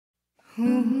Let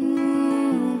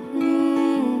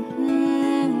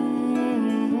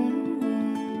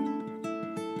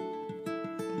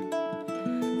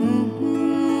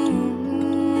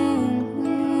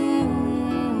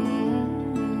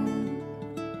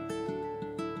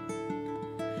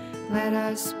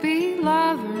us be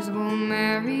lovers, we'll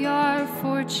marry our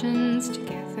fortunes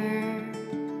together.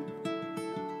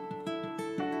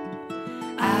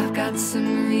 I've got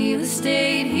some real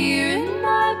estate here in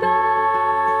my bag.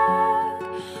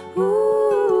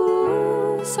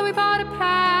 Ooh, so we bought a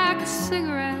pack of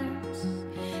cigarettes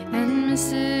and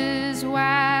Mrs.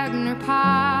 Wagner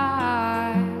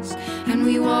pies, and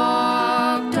we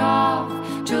walked off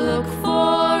to look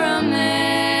for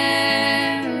America.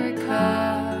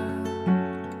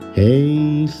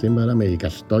 Ehi, sembra l'America,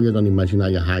 storia da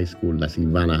un'immaginaria high school, la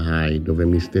Silvana High, dove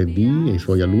Mr. D e i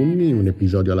suoi alunni, un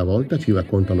episodio alla volta, ci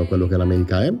raccontano quello che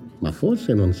l'America è, ma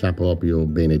forse non sa proprio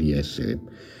bene di essere.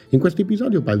 In questo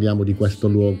episodio parliamo di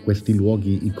questi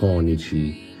luoghi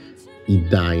iconici, i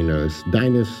diners.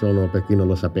 Diners sono, per chi non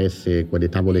lo sapesse, quelle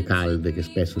tavole calde che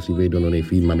spesso si vedono nei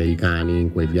film americani,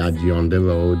 in quei viaggi on the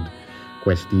road,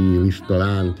 questi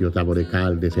ristoranti o tavole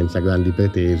calde senza grandi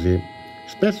pretese,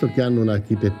 spesso che hanno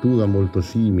un'architettura molto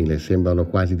simile, sembrano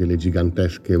quasi delle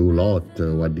gigantesche roulotte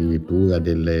o addirittura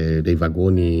dei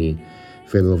vagoni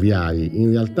ferroviari.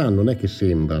 In realtà non è che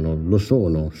sembrano, lo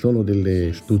sono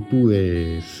delle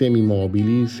strutture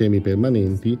semimobili,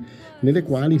 semipermanenti, nelle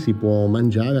quali si può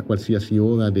mangiare a qualsiasi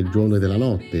ora del giorno e della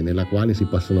notte, nella quale si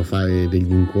possono fare degli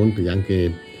incontri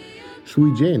anche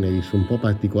sui generis, un po'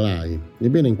 particolari.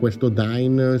 Ebbene, in questo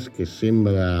diners, che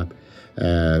sembra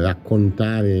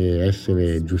raccontare,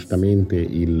 essere giustamente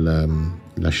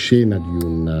la scena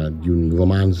di un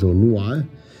romanzo noir,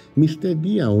 Mr.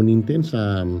 D ha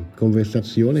un'intensa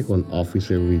conversazione con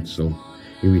Officer Rizzo,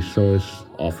 il resource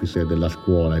officer della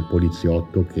scuola, il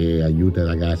poliziotto che aiuta i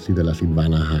ragazzi della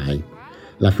Silvana High.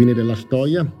 La fine della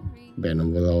storia? Beh,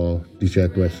 non vorrò di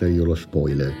certo essere io lo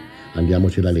spoiler,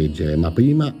 andiamocela a leggere, ma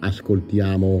prima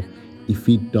ascoltiamo If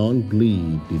It Don't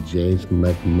Bleed di James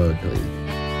McMurtry.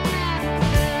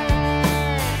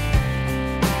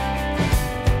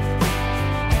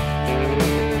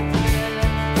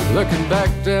 Looking back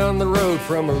down the road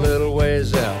from a little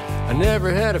ways out, I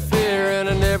never had a fear and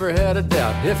I never had a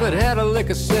doubt. If I'd had a lick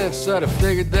of sense, I'd have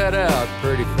figured that out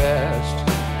pretty fast.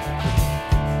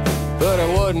 But I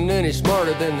wasn't any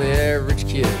smarter than the average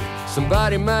kid.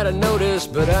 Somebody might have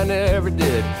noticed, but I never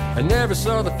did. I never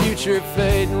saw the future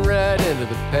fading right into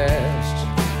the past.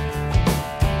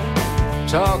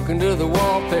 Talking to the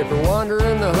wallpaper,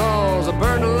 wandering the halls. I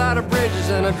burned a lot of bridges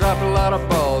and I dropped a lot of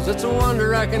balls. It's a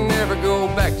wonder I can never go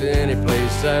back to any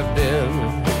place I've been.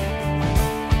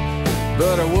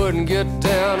 But I wouldn't get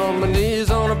down on my knees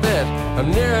on a bet.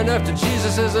 I'm near enough to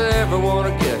Jesus as I ever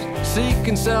want to get.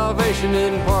 Seeking salvation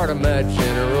isn't part of my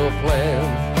general plan.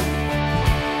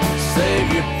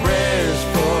 Save your prayers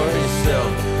for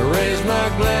yourself. Raise my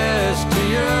glass to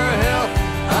your health.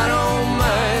 I don't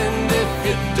mind if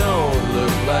you don't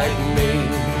look like me.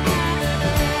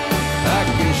 I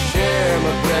can share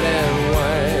my bread and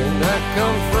wine. I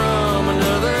come from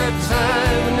another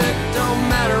time, and it don't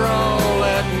matter all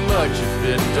that much if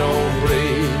it don't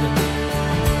bleed.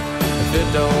 If it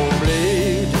don't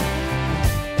bleed.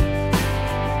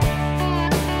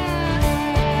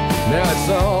 Now it's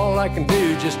all I can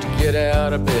do just to get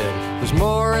out of bed. There's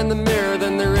more in the mirror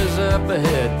than there is up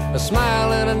ahead. A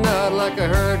smile and a nod like I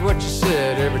heard what you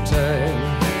said every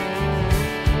time.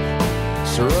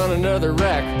 So run another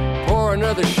rack, pour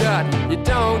another shot. You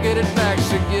don't get it back,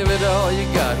 so give it all you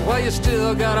got, while you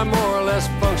still got a more or less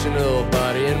functional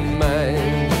body and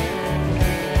mind.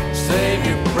 Save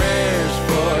your prayers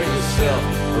for yourself.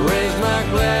 Raise my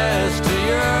glass to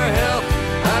your health.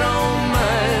 I don't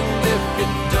mind if you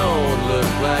don't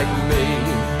look like me.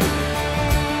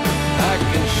 I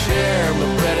can share my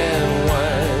bread and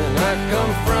wine. I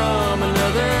come from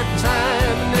another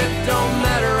time, and it don't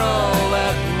matter all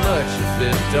that much if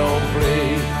it don't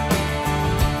bleed.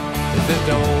 If it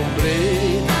don't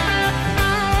bleed.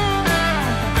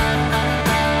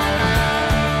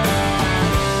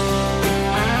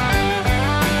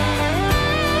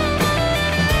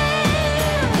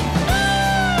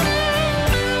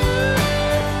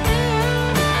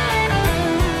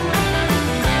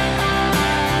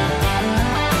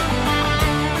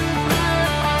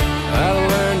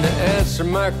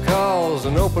 My calls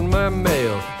and opened my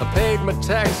mail. I paid my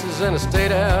taxes and I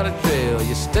stayed out of jail.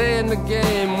 You stay in the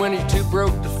game when you're too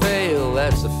broke to fail,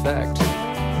 that's a fact.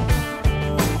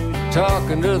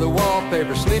 Talking to the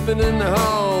wallpaper, sleeping in the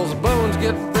halls. Bones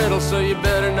get brittle, so you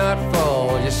better not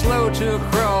fall. You're slow to a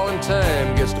crawl and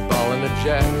time gets to ball in the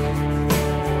jack.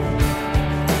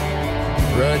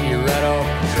 run you right off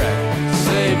the track.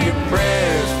 Save your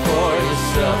prayers for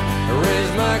yourself. I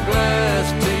raise my glass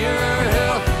to your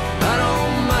health. I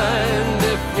don't mind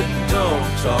if you don't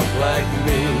talk like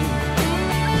me.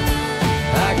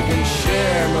 I can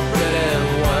share my bread and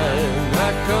wine. I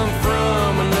come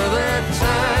from another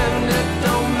time, and it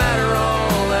don't matter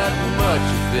all that much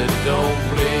if it don't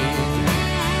bleed.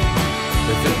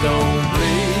 If it don't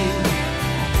bleed.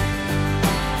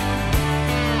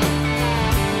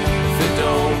 If it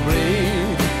don't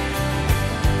bleed.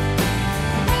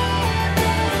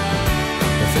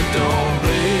 If it don't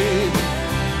bleed.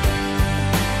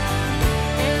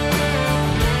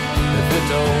 If it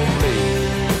don't bleed.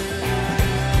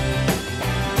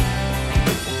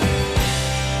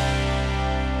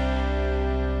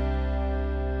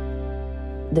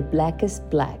 The Blackest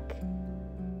Black.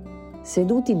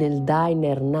 Seduti nel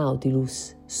diner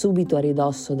Nautilus, subito a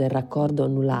ridosso del raccordo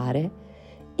anulare,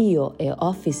 io e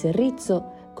Officer Rizzo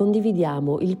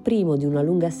condividiamo il primo di una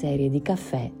lunga serie di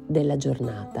caffè della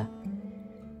giornata.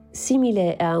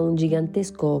 Simile a un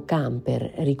gigantesco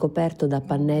camper ricoperto da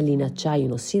pannelli in acciaio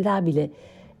inossidabile,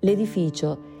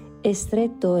 l'edificio è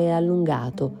stretto e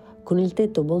allungato, con il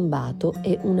tetto bombato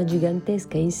e una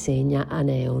gigantesca insegna a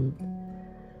neon.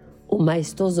 Un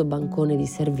maestoso bancone di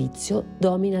servizio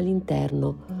domina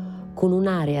l'interno, con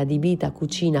un'area adibita a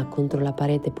cucina contro la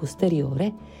parete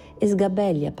posteriore e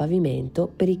sgabelli a pavimento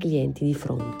per i clienti di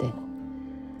fronte.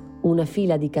 Una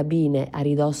fila di cabine a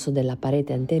ridosso della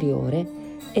parete anteriore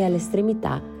e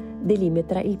all'estremità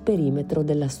delimita il perimetro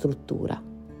della struttura.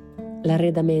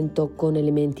 L'arredamento con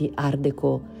elementi Art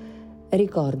Deco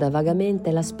ricorda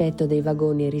vagamente l'aspetto dei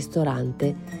vagoni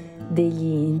ristorante degli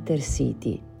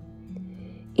Intercity.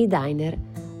 I diner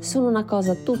sono una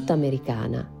cosa tutta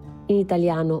americana. In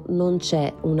italiano non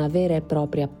c'è una vera e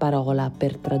propria parola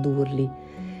per tradurli.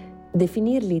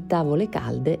 Definirli tavole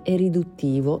calde è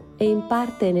riduttivo e in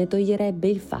parte ne toglierebbe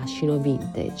il fascino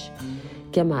vintage.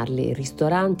 Chiamarli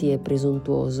ristoranti è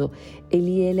presuntuoso e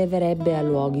li eleverebbe a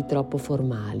luoghi troppo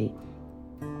formali.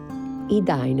 I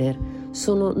diner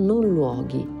sono non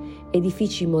luoghi,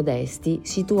 edifici modesti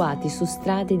situati su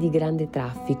strade di grande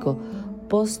traffico,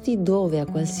 posti dove a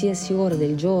qualsiasi ora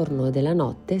del giorno e della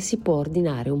notte si può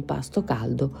ordinare un pasto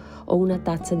caldo o una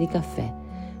tazza di caffè,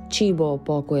 cibo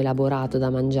poco elaborato da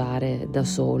mangiare da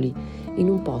soli in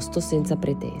un posto senza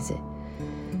pretese.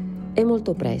 È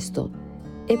molto presto,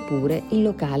 eppure il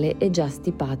locale è già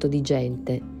stipato di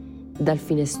gente. Dal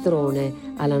finestrone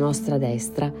alla nostra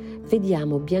destra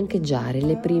vediamo biancheggiare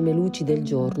le prime luci del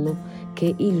giorno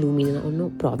che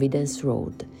illuminano Providence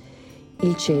Road.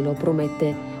 Il cielo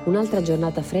promette un'altra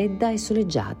giornata fredda e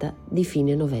soleggiata di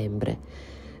fine novembre.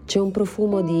 C'è un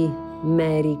profumo di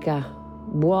merica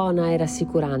buona e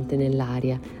rassicurante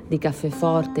nell'aria, di caffè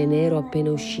forte nero appena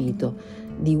uscito,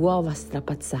 di uova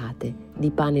strapazzate,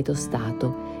 di pane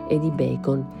tostato e di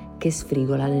bacon che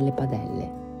sfrigola nelle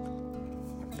padelle.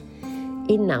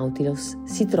 Il Nautilus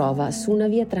si trova su una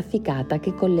via trafficata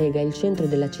che collega il centro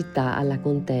della città alla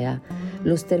contea,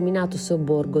 lo sterminato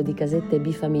sobborgo di casette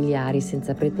bifamiliari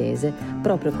senza pretese,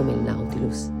 proprio come il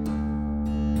Nautilus.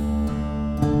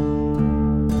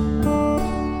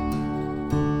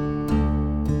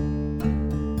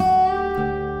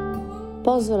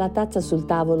 Poso la tazza sul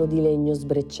tavolo di legno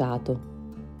sbrecciato.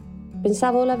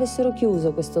 Pensavo l'avessero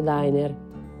chiuso questo diner.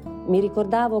 Mi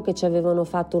ricordavo che ci avevano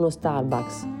fatto uno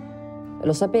Starbucks.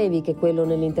 Lo sapevi che quello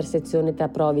nell'intersezione tra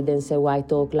Providence e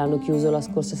White Oak l'hanno chiuso la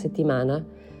scorsa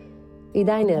settimana? I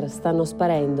diner stanno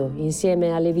sparendo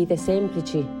insieme alle vite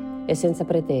semplici e senza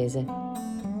pretese.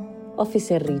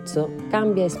 Officer Rizzo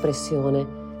cambia espressione,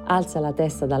 alza la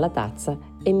testa dalla tazza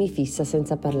e mi fissa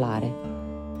senza parlare.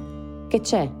 Che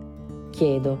c'è?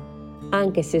 Chiedo,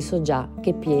 anche se so già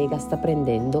che piega sta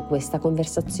prendendo questa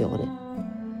conversazione.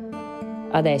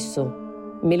 Adesso,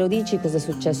 me lo dici cosa è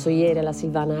successo ieri alla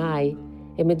Silvana High?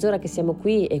 È mezz'ora che siamo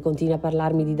qui e continui a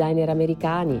parlarmi di diner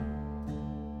americani.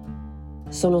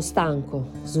 Sono stanco,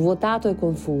 svuotato e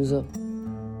confuso.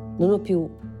 Non ho più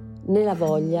né la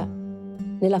voglia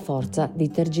né la forza di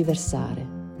tergiversare.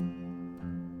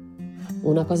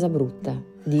 Una cosa brutta,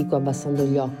 dico abbassando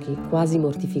gli occhi, quasi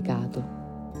mortificato.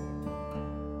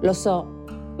 Lo so,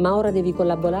 ma ora devi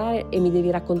collaborare e mi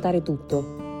devi raccontare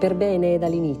tutto, per bene e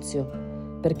dall'inizio,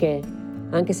 perché,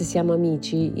 anche se siamo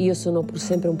amici, io sono pur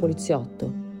sempre un poliziotto.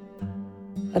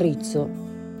 Rizzo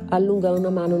allunga una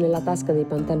mano nella tasca dei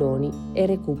pantaloni e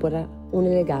recupera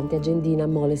un'elegante agendina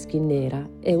Moleskine nera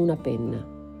e una penna.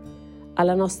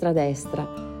 Alla nostra destra,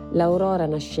 l'aurora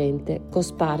nascente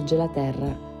cosparge la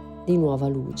terra di nuova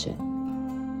luce.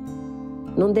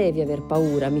 Non devi aver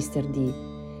paura, Mr. D,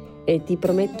 e ti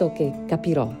prometto che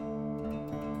capirò.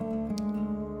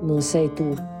 non sei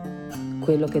tu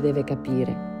quello che deve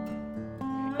capire.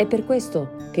 È per questo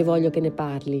che voglio che ne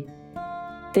parli.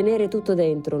 Tenere tutto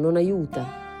dentro non aiuta,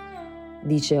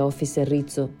 dice Officer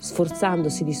Rizzo,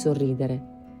 sforzandosi di sorridere.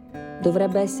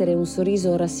 Dovrebbe essere un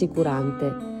sorriso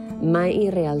rassicurante, ma in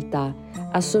realtà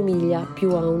assomiglia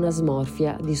più a una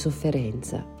smorfia di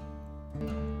sofferenza.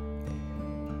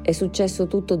 È successo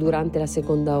tutto durante la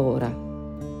seconda ora.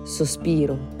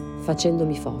 Sospiro,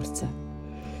 facendomi forza.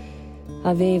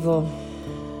 Avrei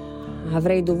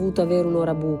dovuto avere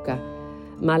un'ora buca,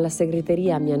 ma alla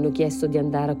segreteria mi hanno chiesto di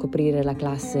andare a coprire la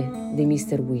classe di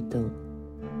Mr. Whittle.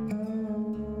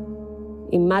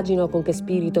 Immagino con che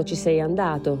spirito ci sei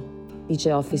andato,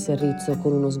 dice Officer Rizzo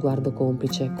con uno sguardo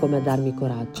complice, come a darmi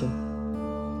coraggio.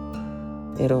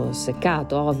 Ero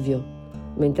seccato, ovvio.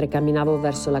 Mentre camminavo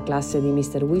verso la classe di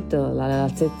Mr. Whittle,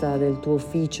 all'altezza del tuo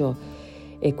ufficio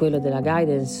e quello della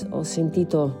guidance, ho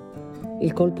sentito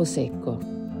il colpo secco.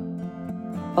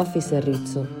 Officer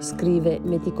Rizzo scrive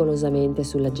meticolosamente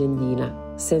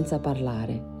sull'agendina, senza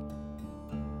parlare.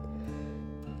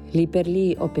 Lì per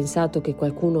lì ho pensato che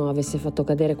qualcuno avesse fatto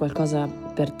cadere qualcosa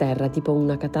per terra, tipo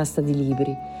una catasta di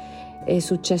libri. È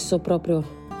successo proprio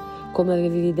come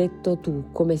avevi detto tu,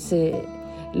 come se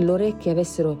le orecchie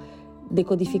avessero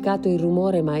decodificato il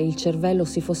rumore, ma il cervello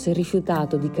si fosse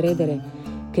rifiutato di credere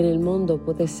che nel mondo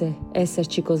potesse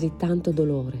esserci così tanto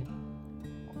dolore.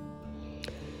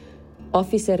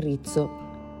 Officer Rizzo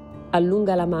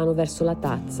allunga la mano verso la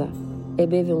tazza e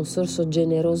beve un sorso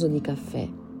generoso di caffè.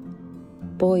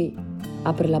 Poi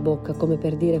apre la bocca come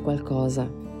per dire qualcosa,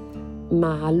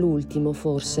 ma all'ultimo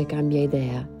forse cambia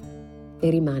idea e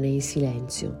rimane in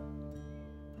silenzio.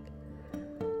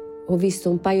 Ho visto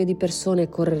un paio di persone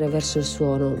correre verso il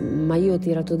suono, ma io ho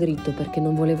tirato dritto perché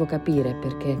non volevo capire,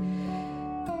 perché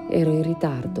ero in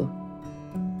ritardo.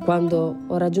 Quando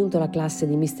ho raggiunto la classe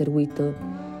di Mr. Whittle,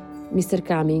 Mr.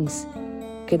 Cummings,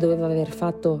 che doveva aver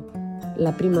fatto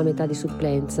la prima metà di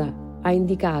supplenza, ha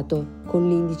indicato con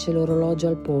l'indice l'orologio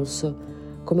al polso,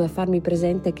 come a farmi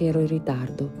presente che ero in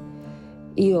ritardo.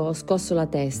 Io ho scosso la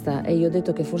testa e gli ho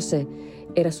detto che forse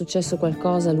era successo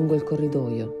qualcosa lungo il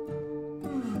corridoio.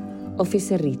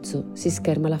 Officer Rizzo si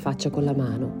scherma la faccia con la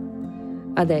mano.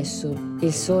 Adesso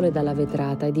il sole dalla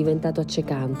vetrata è diventato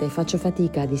accecante e faccio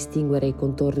fatica a distinguere i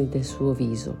contorni del suo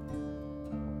viso.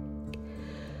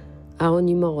 A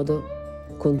ogni modo,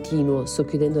 continuo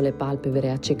socchiudendo le palpebre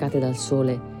accecate dal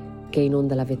sole che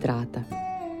inonda la vetrata.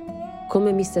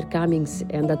 Come Mr. Cummings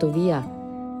è andato via,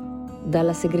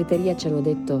 dalla segreteria ci hanno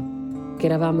detto che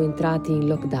eravamo entrati in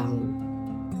lockdown.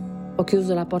 Ho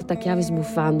chiuso la porta a chiave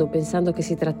sbuffando, pensando che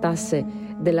si trattasse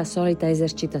della solita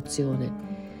esercitazione.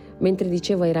 Mentre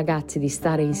dicevo ai ragazzi di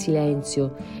stare in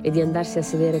silenzio e di andarsi a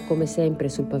sedere come sempre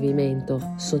sul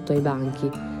pavimento, sotto ai banchi,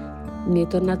 mi è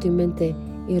tornato in mente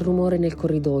il rumore nel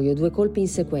corridoio, 2 colpi in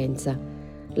sequenza,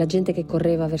 la gente che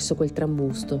correva verso quel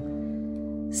trambusto.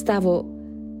 Stavo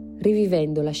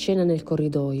rivivendo la scena nel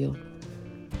corridoio,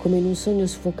 come in un sogno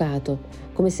sfocato,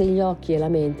 come se gli occhi e la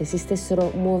mente si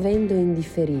stessero muovendo in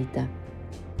differita.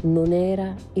 Non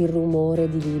era il rumore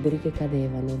di libri che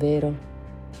cadevano, vero?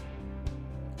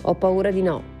 Ho paura di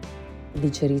no,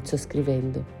 dice Rizzo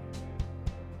scrivendo.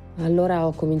 Allora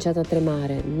ho cominciato a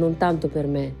tremare, non tanto per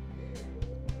me,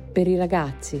 per i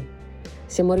ragazzi.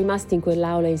 Siamo rimasti in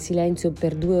quell'aula in silenzio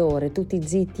per 2 ore, tutti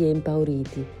zitti e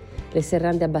impauriti, le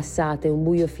serrande abbassate, un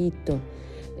buio fitto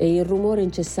e il rumore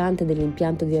incessante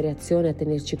dell'impianto di reazione a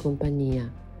tenerci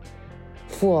compagnia.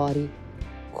 Fuori,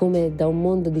 come da un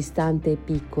mondo distante e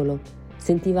piccolo,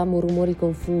 sentivamo rumori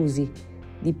confusi,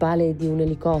 di pale di un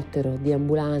elicottero, di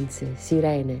ambulanze,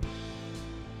 sirene.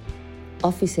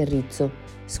 Officer Rizzo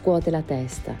scuote la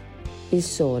testa. Il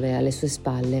sole alle sue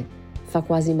spalle fa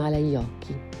quasi male agli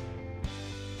occhi.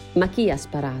 Ma chi ha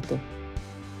sparato?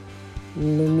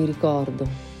 Non mi ricordo.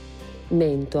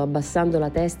 Mento, abbassando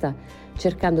la testa,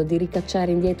 cercando di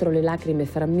ricacciare indietro le lacrime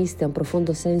frammiste a un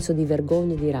profondo senso di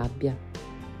vergogna e di rabbia.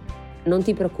 Non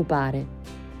ti preoccupare,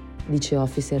 dice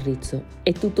Officer Rizzo,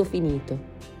 è tutto finito.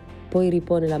 Poi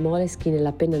ripone la Moleskine e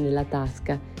la penna nella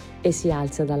tasca e si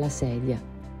alza dalla sedia.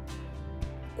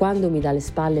 Quando mi dà le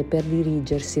spalle per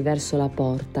dirigersi verso la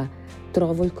porta,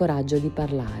 trovo il coraggio di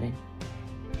parlare.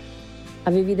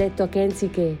 Avevi detto a Kenzie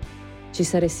che ci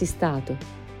saresti stato,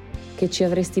 che ci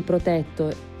avresti protetto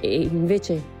e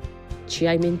invece ci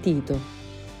hai mentito.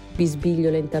 Bisbiglio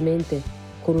lentamente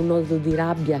con un nodo di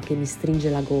rabbia che mi stringe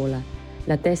la gola,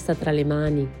 la testa tra le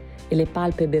mani e le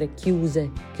palpebre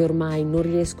chiuse che ormai non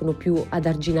riescono più ad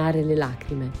arginare le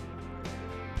lacrime.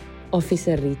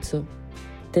 Officer Rizzo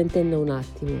tentenna un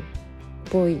attimo,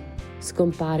 poi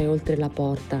scompare oltre la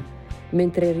porta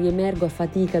mentre riemergo a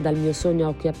fatica dal mio sogno a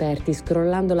occhi aperti,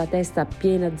 scrollando la testa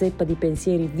piena zeppa di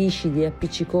pensieri viscidi e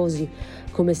appiccicosi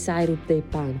come syrup dei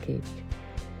pancake.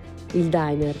 Il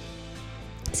diner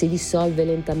si dissolve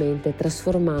lentamente,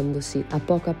 trasformandosi a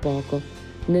poco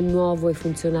nel nuovo e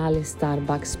funzionale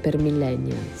Starbucks per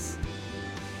millennials.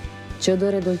 C'è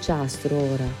odore dolciastro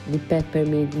ora, di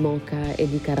peppermint mocha e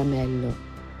di caramello,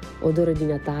 odore di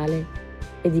Natale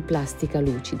e di plastica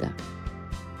lucida.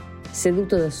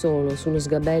 Seduto da solo su uno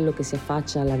sgabello che si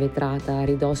affaccia alla vetrata a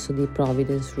ridosso di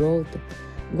Providence Road,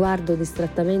 guardo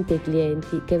distrattamente i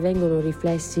clienti che vengono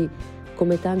riflessi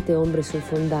come tante ombre sul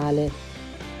fondale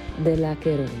della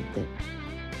Cheronte.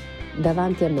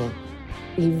 Davanti a me,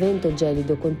 il vento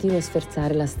gelido continua a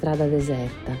sferzare la strada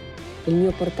deserta. Il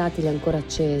mio portatile ancora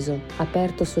acceso,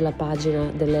 aperto sulla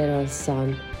pagina dell'Herald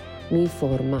Sun, mi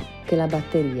informa che la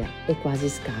batteria è quasi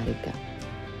scarica.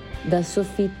 Dal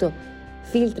soffitto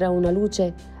filtra una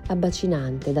luce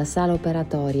abbacinante da sala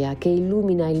operatoria che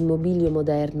illumina il mobilio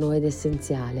moderno ed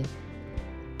essenziale.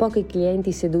 Pochi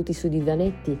clienti seduti su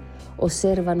divanetti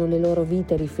osservano le loro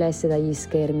vite riflesse dagli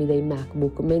schermi dei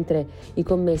MacBook, mentre i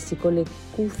commessi con le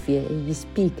cuffie e gli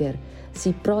speaker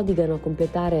si prodigano a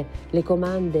completare le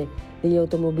comande degli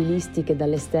automobilisti che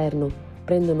dall'esterno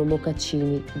prendono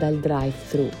mocaccini dal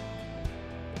drive-thru.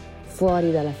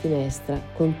 Fuori dalla finestra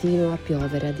continua a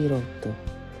piovere a dirotto,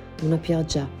 una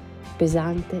pioggia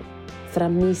pesante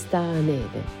frammista a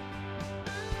neve.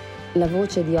 La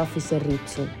voce di Officer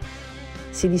Rizzo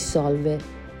si dissolve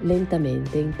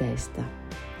lentamente in testa.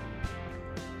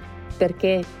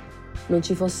 Perché non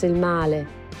ci fosse il male,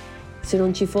 se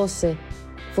non ci fosse,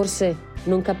 forse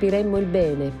non capiremmo il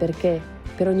bene, perché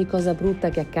per ogni cosa brutta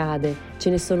che accade ce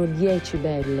ne sono 10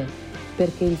 belle,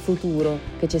 perché il futuro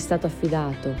che ci è stato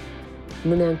affidato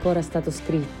non è ancora stato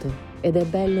scritto ed è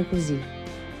bello così.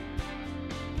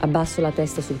 Abbasso la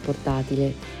testa sul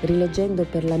portatile, rileggendo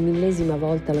per la 1000ª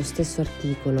volta lo stesso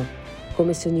articolo,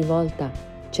 come se ogni volta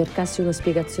cercassi una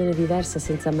spiegazione diversa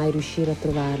senza mai riuscire a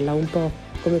trovarla, un po'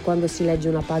 come quando si legge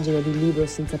una pagina di un libro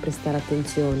senza prestare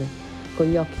attenzione, con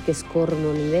gli occhi che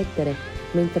scorrono le lettere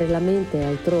mentre la mente è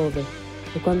altrove,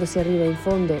 e quando si arriva in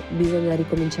fondo bisogna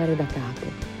ricominciare da capo.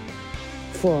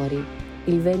 Fuori,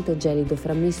 il vento gelido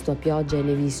frammisto a pioggia e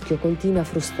nevischio continua a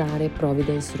frustare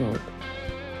Providence Road.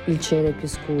 Il cielo è più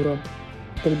scuro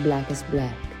del blackest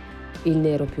black, il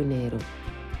nero più nero.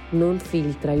 Non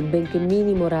filtra il benché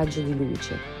minimo raggio di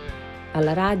luce.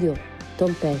 Alla radio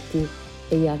Tom Petty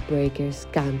e gli Heartbreakers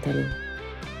cantano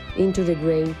Into the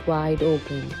Great Wide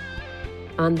Open,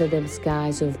 Under them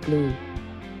skies of blue,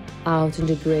 Out in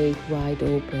the Great Wide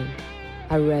Open,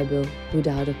 a rebel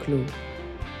without a clue.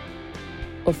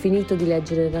 Ho finito di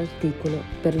leggere l'articolo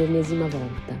per l'ennesima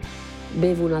volta.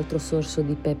 Bevo un altro sorso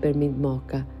di peppermint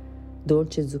mocha,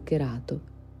 dolce e zuccherato,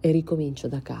 e ricomincio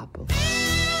da capo.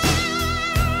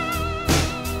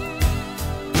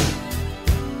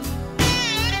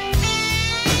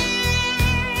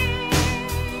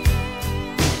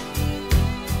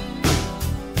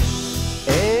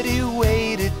 Eddie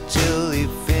waited till he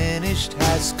finished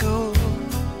high school.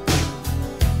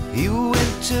 He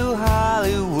went to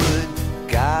Hollywood,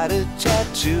 got a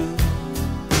tattoo.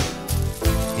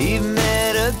 He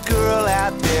met a girl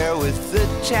out there with a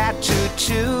tattoo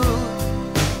too.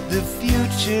 The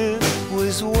future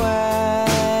was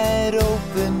wide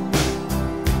open.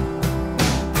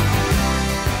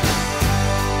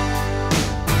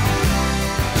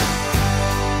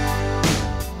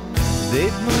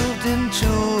 They'd moved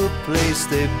into a place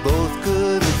they both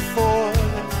could afford.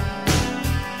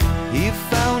 He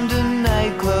found a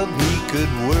nightclub, he could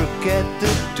work at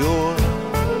the door.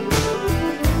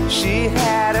 She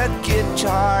had a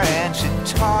guitar and she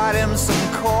taught him some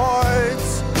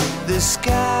chords. The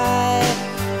sky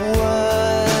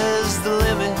was the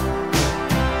limit.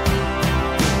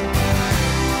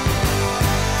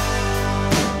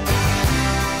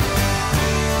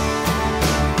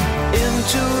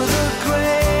 Into the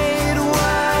great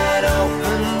wide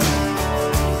open,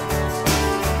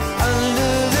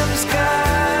 under them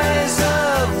skies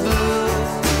of blue,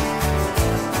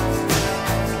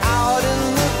 out in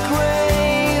the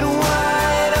great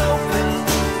wide open,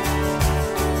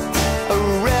 a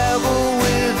rebel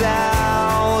without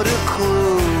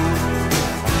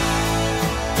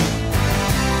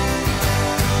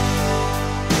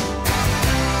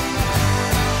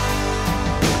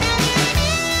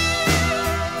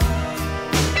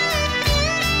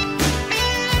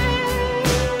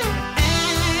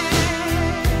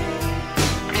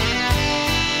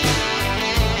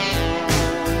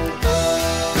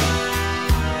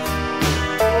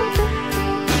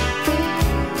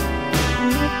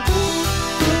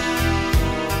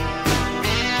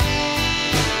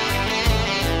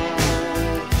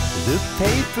the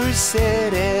paper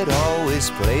said it always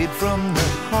played from the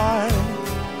heart.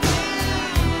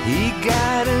 He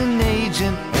got an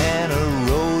agent and a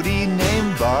roadie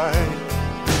named Bart.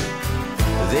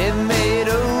 They made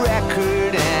a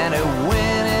record and it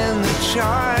went in the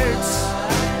charts.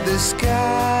 The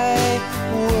sky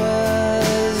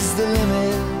was the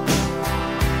limit.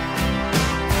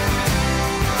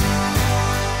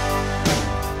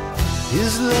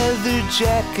 His leather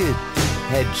jacket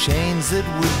had chains that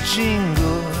would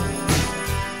jingle.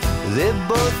 They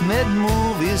both met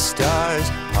movie stars,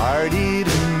 partied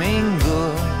and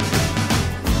mingled.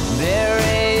 Their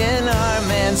A&R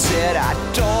man said, I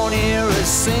don't hear a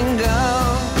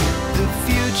single. The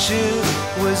future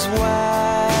was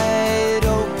wide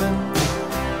open.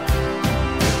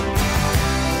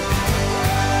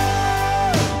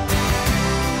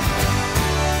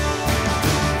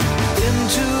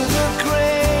 Into the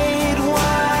great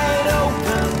wide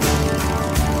open,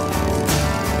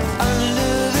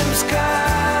 under them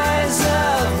skies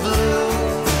of blue,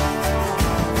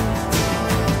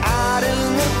 out in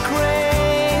the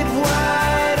great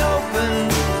wide open,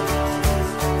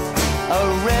 a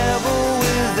rebel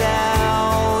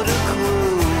without a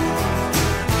clue.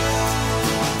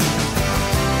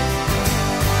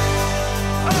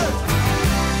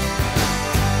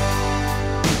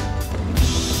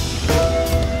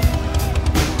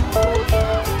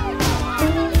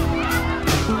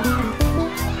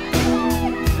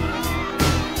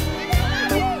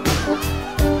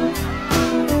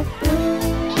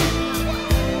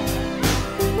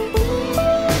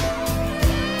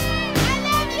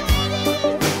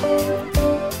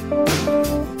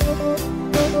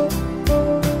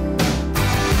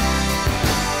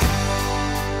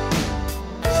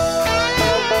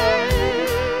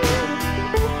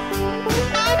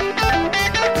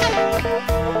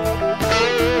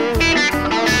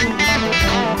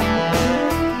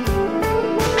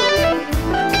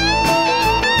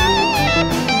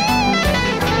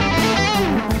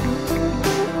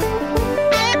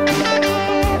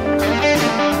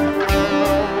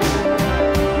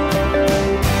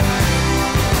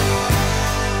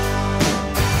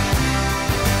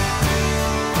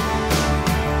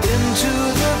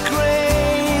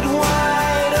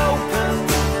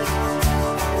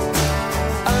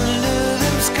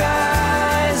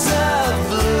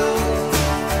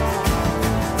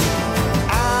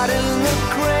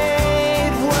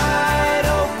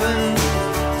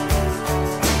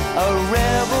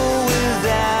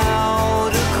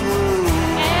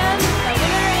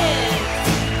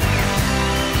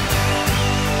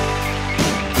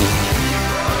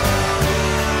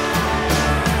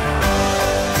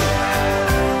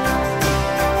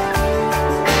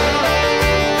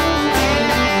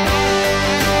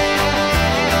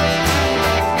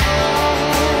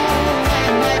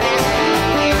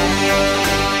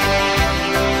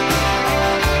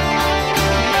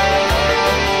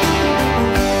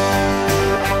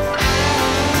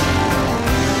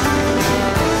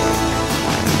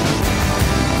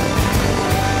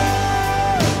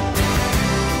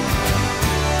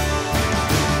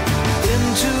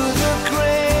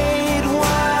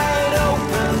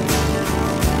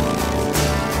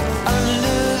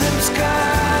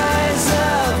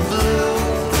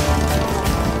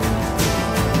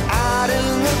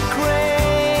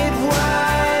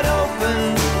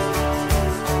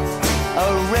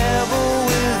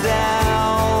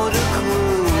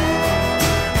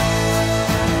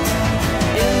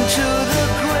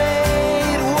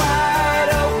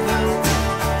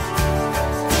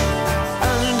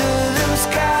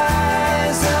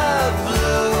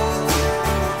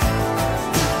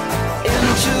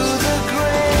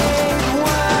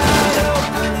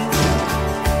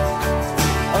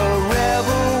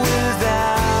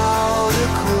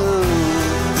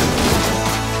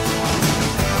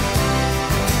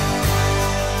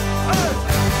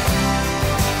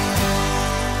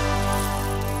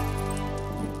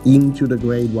 Into the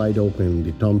Great Wide Open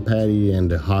di Tom Petty and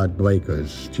the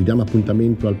Heartbreakers. Ci diamo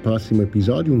appuntamento al prossimo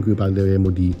episodio in cui parleremo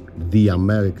di The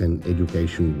American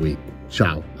Education Week.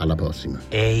 Ciao, alla prossima.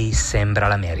 Sembra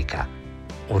l'America,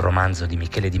 un romanzo di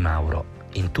Michele Di Mauro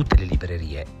in tutte le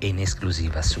librerie e in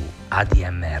esclusiva su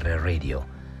ADMR Radio,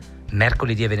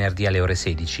 mercoledì e venerdì alle ore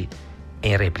 16 e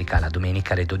in replica la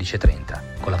domenica alle 12:30,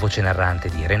 con la voce narrante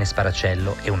di Irene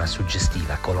Sparacello e una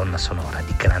suggestiva colonna sonora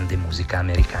di grande musica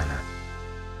americana.